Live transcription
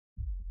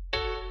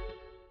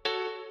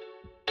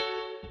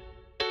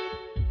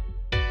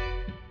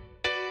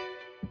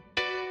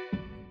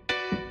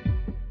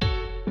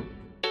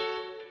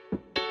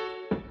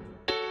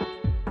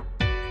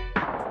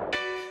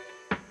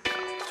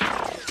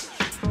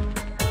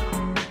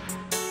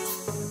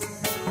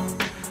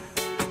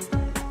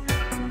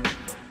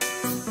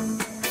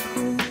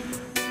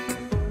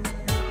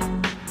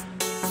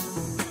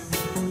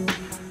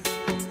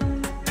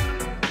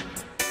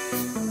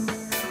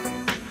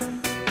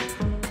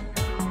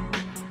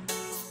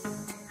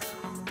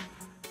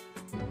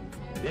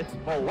Miss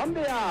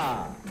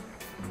Colombia.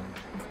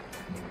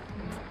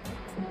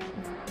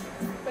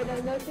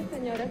 Buenas noches,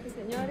 señoras y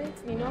señores.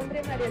 Mi nombre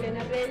es María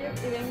Helena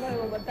Reyes y vengo de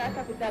Bogotá,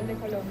 capital de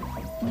Colombia.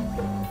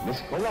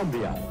 Miss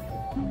Colombia.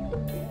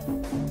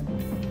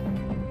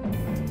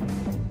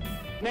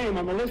 Name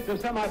on the list of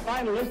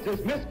semi-finalists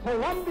is Miss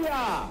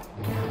Colombia.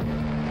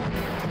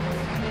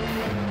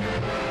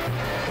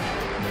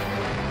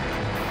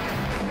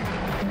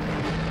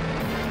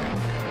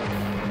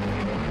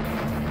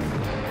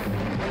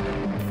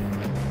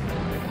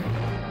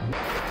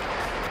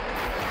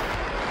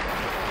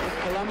 Miss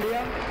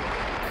Colombia.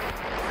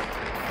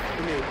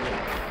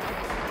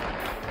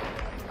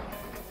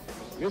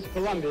 Miss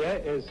Colombia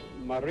is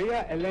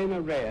María Helena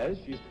Reyes.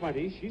 She's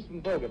 20. She's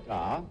from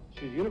Bogotá.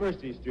 She's a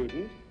university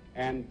student.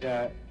 And,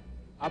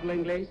 ¿habla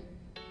inglés?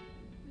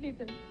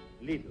 Little.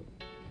 Little.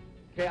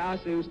 ¿Qué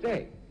hace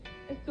usted?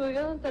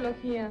 Estudio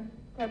odontología,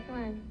 cuarto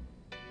año.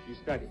 She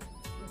studies.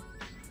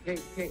 ¿Qué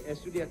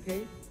estudia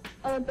qué?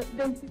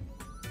 Dentist.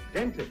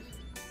 Dentist.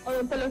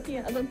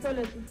 Odontología,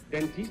 odontology.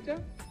 Dentista?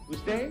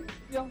 ¿Usted?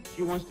 Yo.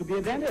 She wants to be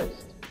a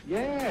dentist.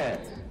 Yes.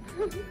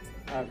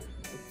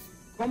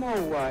 ¿Cómo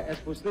es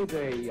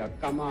posible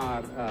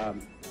calmar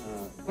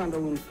cuando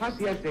un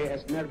paciente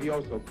es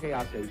nervioso? ¿Qué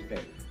hace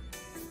usted?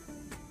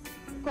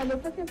 Cuando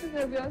un paciente es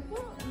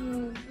nervioso,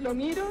 lo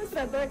miro,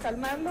 trato de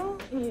calmarlo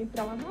y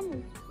trabajamos.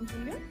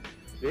 ¿Entendió?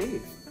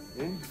 Sí.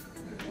 Yeah.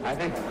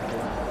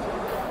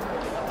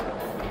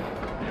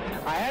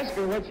 I asked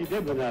her what she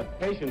did when a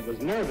patient was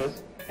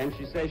nervous, and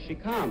she says she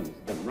calms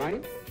them,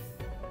 right?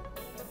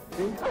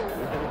 See?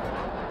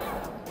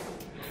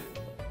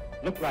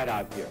 Look right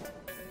out here.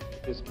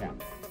 This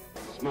camera.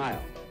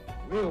 Smile.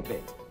 Real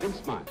big. Big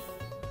smile.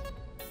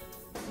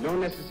 No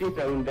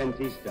necesita un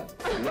dentista.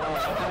 No.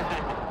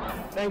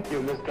 Thank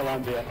you, Miss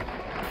Colombia.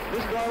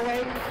 Miss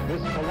Norway,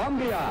 Miss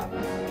Colombia.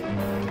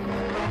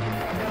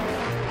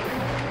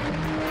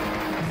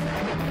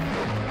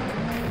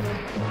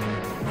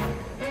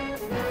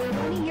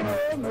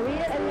 20-year-old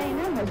María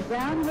Helena has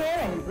brown hair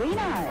and green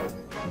eyes.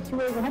 She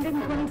weighs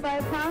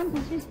 125 pounds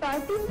and she's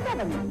 5 feet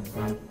 7.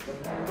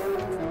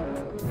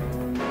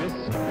 Miss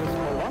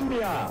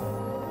Colombia.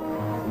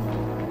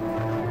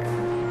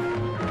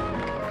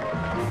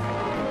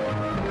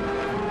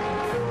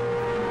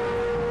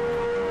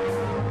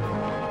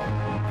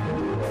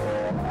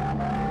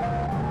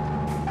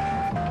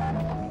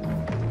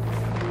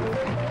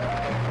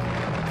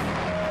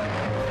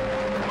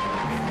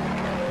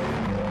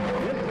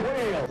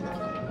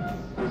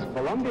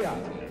 Colombia.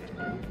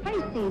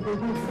 Pisces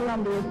is Miss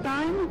Colombia's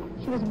sign.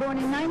 She was born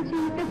in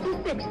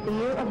 1956, the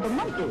year of the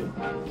monkey.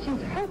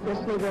 She's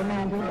hopelessly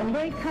romantic and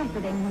very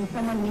comforting when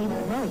someone needs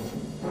the most.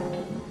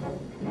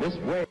 Miss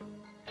Way.